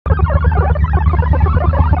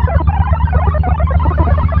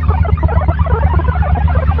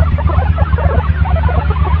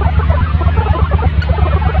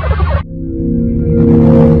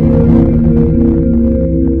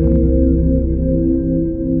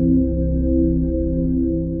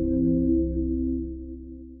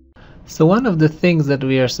So one of the things that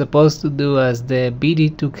we are supposed to do as the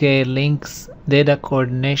BD2K Links Data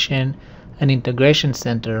Coordination and Integration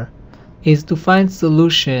Center is to find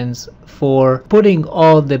solutions for putting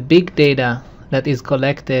all the big data that is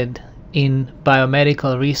collected in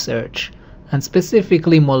biomedical research, and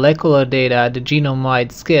specifically molecular data at the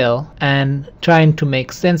genome-wide scale, and trying to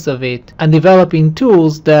make sense of it and developing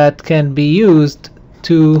tools that can be used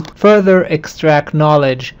to further extract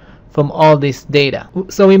knowledge from all this data.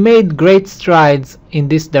 So we made great strides in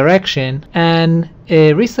this direction and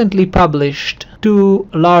recently published 2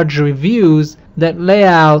 large reviews that lay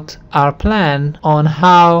out our plan on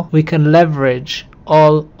how we can leverage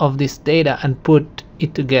all of this data and put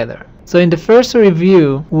it together. So in the first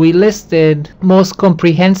review, we listed most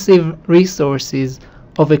comprehensive resources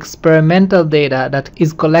of experimental data that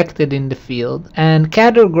is collected in the field and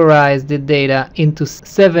categorized the data into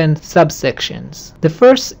 7 subsections. The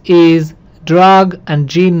first is drug and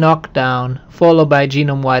gene knockdown followed by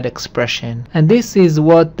genome-wide expression, and this is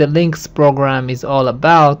what the LINKS program is all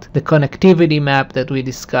about, the connectivity map that we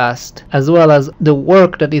discussed, as well as the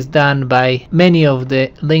work that is done by many of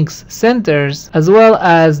the LINKS centers, as well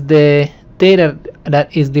as the data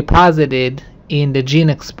that is deposited in the gene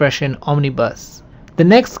expression omnibus. The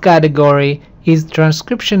next category is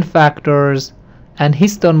transcription factors and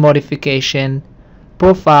histone modification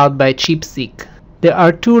profiled by ChIP-seq. There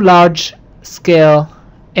are 2 large-scale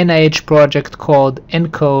NIH projects called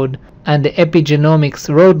ENCODE and the Epigenomics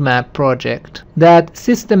Roadmap project that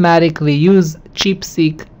systematically use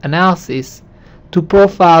ChIP-seq analysis to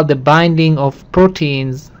profile the binding of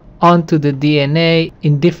proteins onto the DNA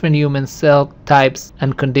in different human cell types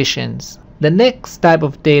and conditions. The next type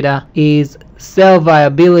of data is cell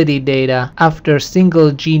viability data after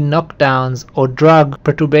single gene knockdowns or drug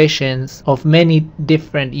perturbations of many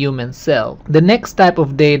different human cells. The next type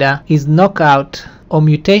of data is knockout or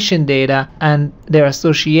mutation data and their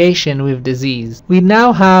association with disease. We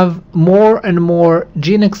now have more and more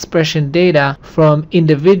gene expression data from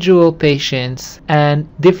individual patients and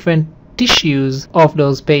different tissues of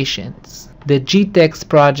those patients. The GTEx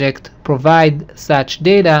project provides such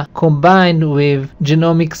data combined with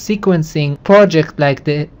genomic sequencing projects like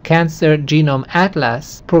the Cancer Genome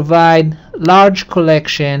Atlas provide large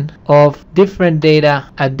collection of different data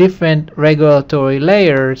at different regulatory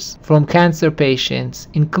layers from cancer patients,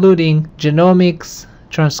 including genomics,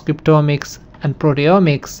 transcriptomics, and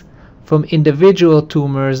proteomics from individual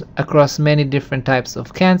tumors across many different types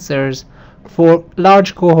of cancers for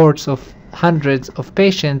large cohorts of hundreds of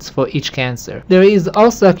patients for each cancer. There is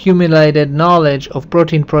also accumulated knowledge of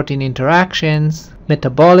protein-protein interactions,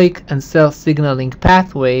 metabolic and cell signaling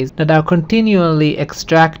pathways that are continually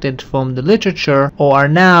extracted from the literature or are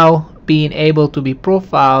now being able to be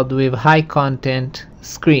profiled with high content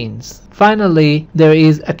screens. Finally, there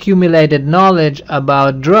is accumulated knowledge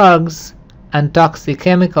about drugs and toxic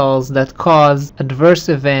chemicals that cause adverse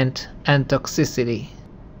event and toxicity.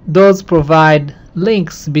 Those provide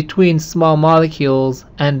links between small molecules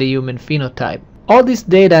and the human phenotype. All this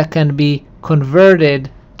data can be converted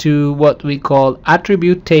to what we call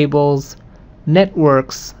attribute tables,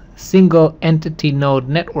 networks, single entity node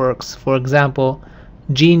networks, for example,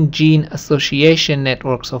 gene-gene association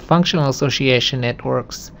networks or functional association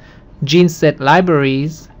networks, gene set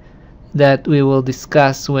libraries that we will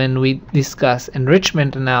discuss when we discuss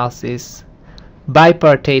enrichment analysis,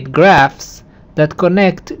 bipartite graphs that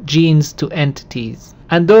connect genes to entities.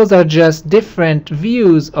 And those are just different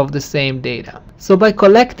views of the same data. So by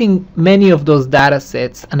collecting many of those data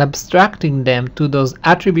sets and abstracting them to those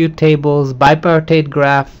attribute tables, bipartite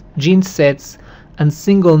graph, gene sets, and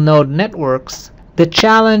single node networks, the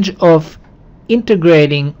challenge of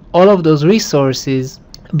integrating all of those resources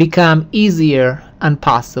become easier and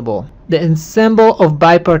possible. The ensemble of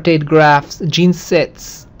bipartite graphs, gene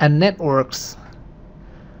sets, and networks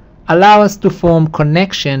allow us to form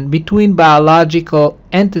connection between biological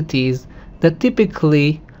entities that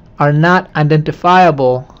typically are not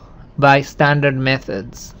identifiable by standard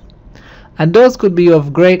methods. And those could be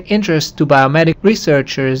of great interest to biomedical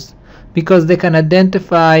researchers because they can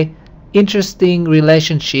identify interesting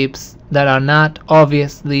relationships that are not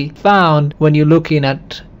obviously found when you're looking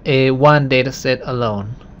at one dataset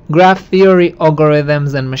alone. Graph theory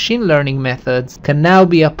algorithms and machine learning methods can now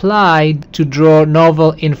be applied to draw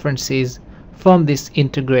novel inferences from this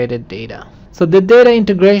integrated data. So the data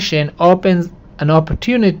integration opens an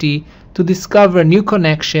opportunity to discover new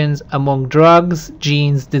connections among drugs,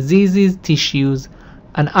 genes, diseases, tissues,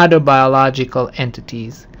 and other biological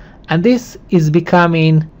entities. And this is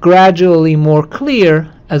becoming gradually more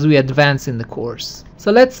clear as we advance in the course.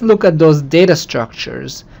 So let's look at those data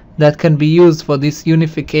structures that can be used for this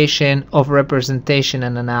unification of representation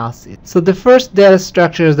and analysis. So the first data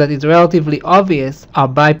structures that is relatively obvious are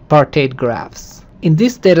bipartite graphs. In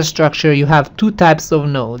this data structure you have two types of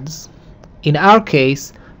nodes. In our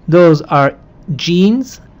case, those are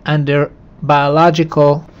genes and their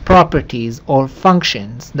biological properties or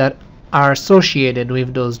functions that are associated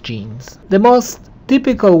with those genes. The most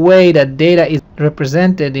typical way that data is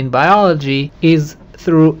represented in biology is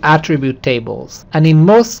through attribute tables, and in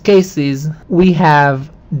most cases we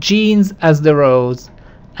have genes as the rows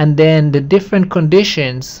and then the different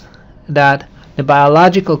conditions, that the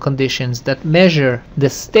biological conditions that measure the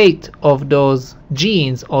state of those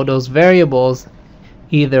genes or those variables,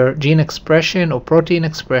 either gene expression or protein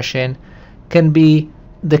expression, can be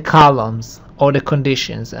the columns or the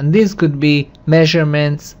conditions, and these could be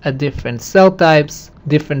measurements at different cell types,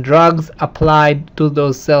 different drugs applied to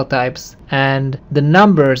those cell types, and the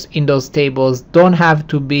numbers in those tables don't have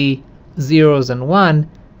to be zeros and one.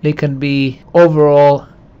 They can be overall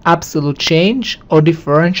absolute change or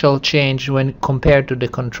differential change when compared to the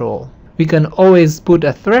control. We can always put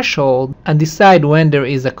a threshold and decide when there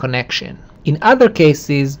is a connection. In other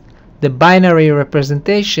cases, the binary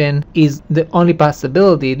representation is the only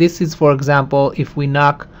possibility. This is, for example, if we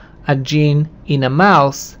knock a gene in a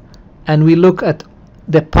mouse and we look at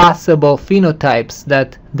the possible phenotypes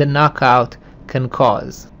that the knockout can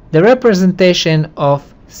cause. The representation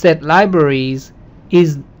of set libraries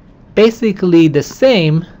is basically the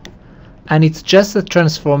same, and it's just a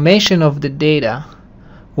transformation of the data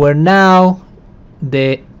where now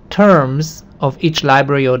the terms of each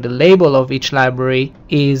library or the label of each library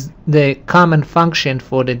is the common function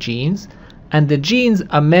for the genes, and the genes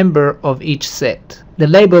are member of each set. The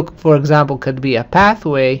label, for example, could be a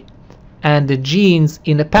pathway, and the genes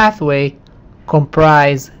in the pathway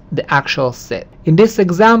comprise the actual set. In this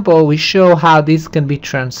example, we show how this can be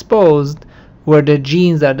transposed, where the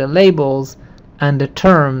genes are the labels and the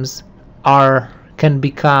terms can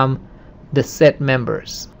become the set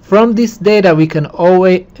members. From this data we can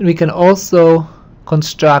also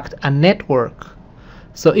construct a network.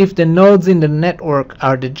 So if the nodes in the network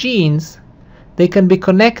are the genes, they can be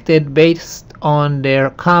connected based on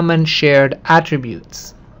their common shared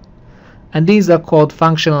attributes, and these are called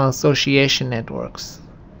functional association networks.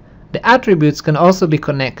 The attributes can also be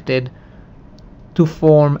connected to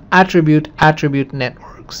form attribute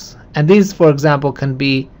networks, and these, for example, can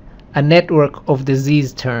be a network of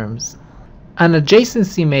disease terms. An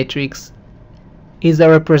adjacency matrix is a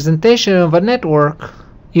representation of a network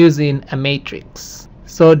using a matrix.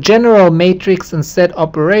 So general matrix and set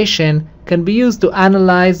operation can be used to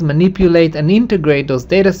analyze, manipulate, and integrate those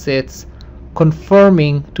data sets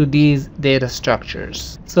conforming to these data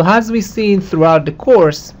structures. So as we've seen throughout the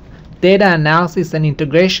course, data analysis and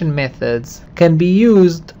integration methods can be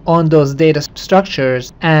used on those data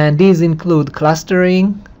structures, and these include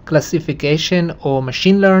clustering, classification or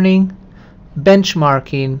machine learning,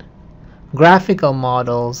 benchmarking, graphical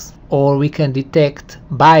models, or we can detect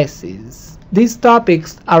biases. These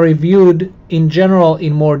topics are reviewed in general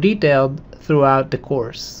in more detail throughout the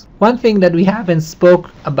course. One thing that we haven't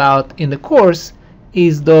spoke about in the course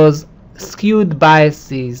is those skewed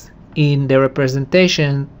biases in the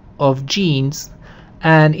representation of genes,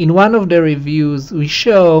 and in one of the reviews we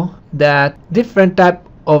show that different type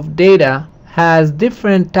of data has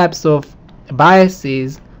different types of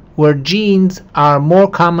biases where genes are more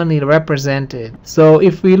commonly represented. So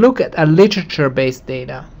if we look at a literature-based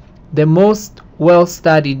data, the most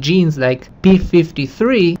well-studied genes like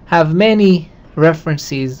P53 have many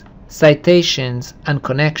references, citations, and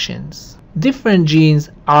connections. Different genes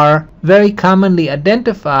are very commonly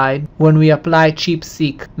identified when we apply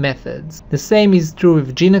ChIP-seq methods. The same is true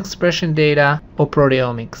with gene expression data or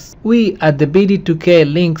proteomics. We at the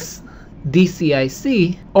BD2K Links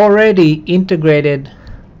DCIC already integrated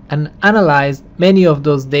and analyzed many of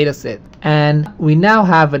those datasets, and we now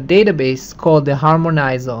have a database called the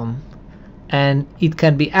Harmonizome, and it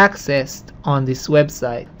can be accessed on this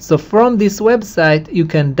website. So from this website you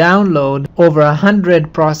can download over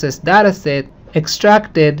 100 processed datasets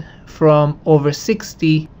extracted from over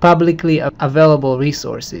 60 publicly available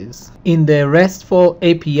resources. In the RESTful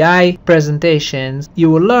API presentations, you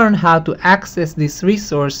will learn how to access this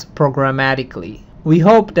resource programmatically. We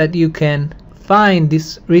hope that you can find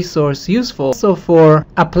this resource useful also for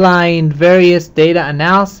applying various data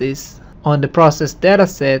analysis on the processed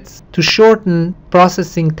datasets to shorten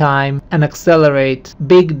processing time and accelerate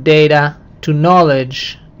big data to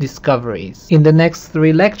knowledge discoveries. In the next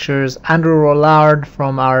 3 lectures, Andrew Rollard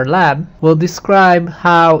from our lab will describe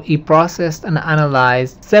how he processed and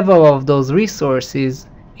analyzed several of those resources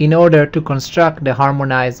in order to construct the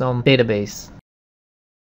Harmonizome database.